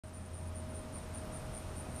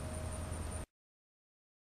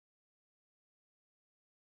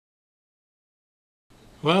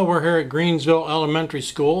Well, we're here at Greensville Elementary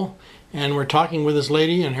School, and we're talking with this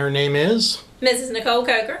lady, and her name is Mrs. Nicole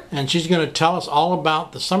Coker. And she's going to tell us all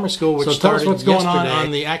about the summer school, which started yesterday. So tell us what's going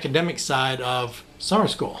on the academic side of summer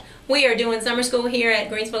school. We are doing summer school here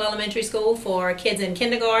at Greensville Elementary School for kids in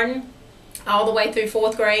kindergarten all the way through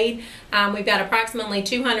 4th grade. We've got approximately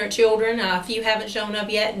 200 children. A few haven't shown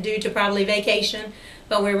up yet due to probably vacation,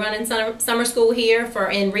 but we're running summer school here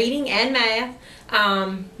in reading and math,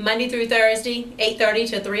 Monday through Thursday, 8:30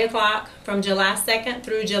 to 3 o'clock from July 2nd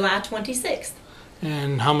through July 26th.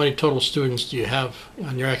 And how many total students do you have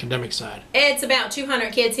on your academic side? It's about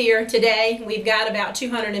 200 kids here today. We've got about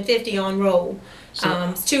 250 on roll.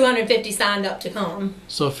 So, 250 signed up to come.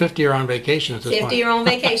 So 50 are on vacation at this point. 50 are on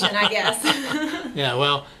vacation, I guess. Yeah,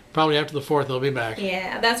 well, probably after the 4th they'll be back.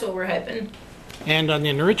 Yeah, that's what we're hoping. And on the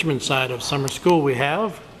enrichment side of summer school we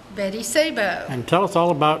have Betty Sabo. And tell us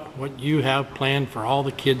all about what you have planned for all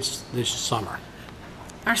the kids this summer.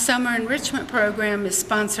 Our summer enrichment program is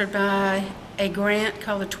sponsored by a grant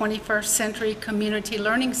called the 21st Century Community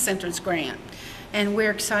Learning Centers Grant. And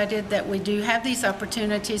we're excited that we do have these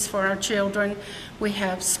opportunities for our children. We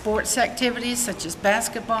have sports activities such as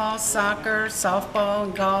basketball, soccer, softball,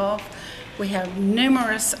 and golf. We have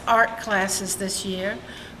numerous art classes this year.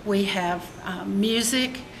 We have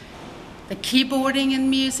music, the keyboarding in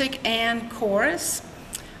music, and chorus.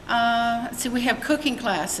 So we have cooking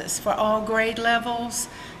classes for all grade levels,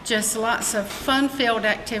 just lots of fun-filled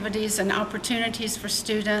activities and opportunities for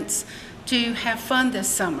students to have fun this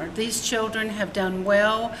summer. These children have done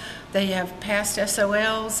well. They have passed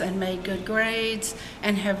SOLs and made good grades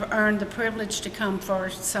and have earned the privilege to come for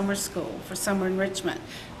summer school, for summer enrichment.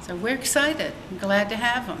 So we're excited and glad to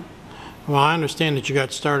have them. Well, I understand that you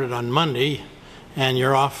got started on Monday and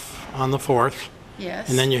you're off on the 4th. Yes.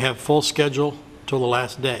 And then you have full schedule till the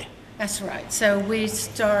last day. That's right. So we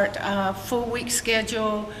start a full week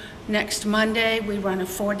schedule next Monday. We run a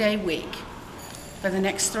 4-day week for the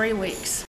next 3 weeks.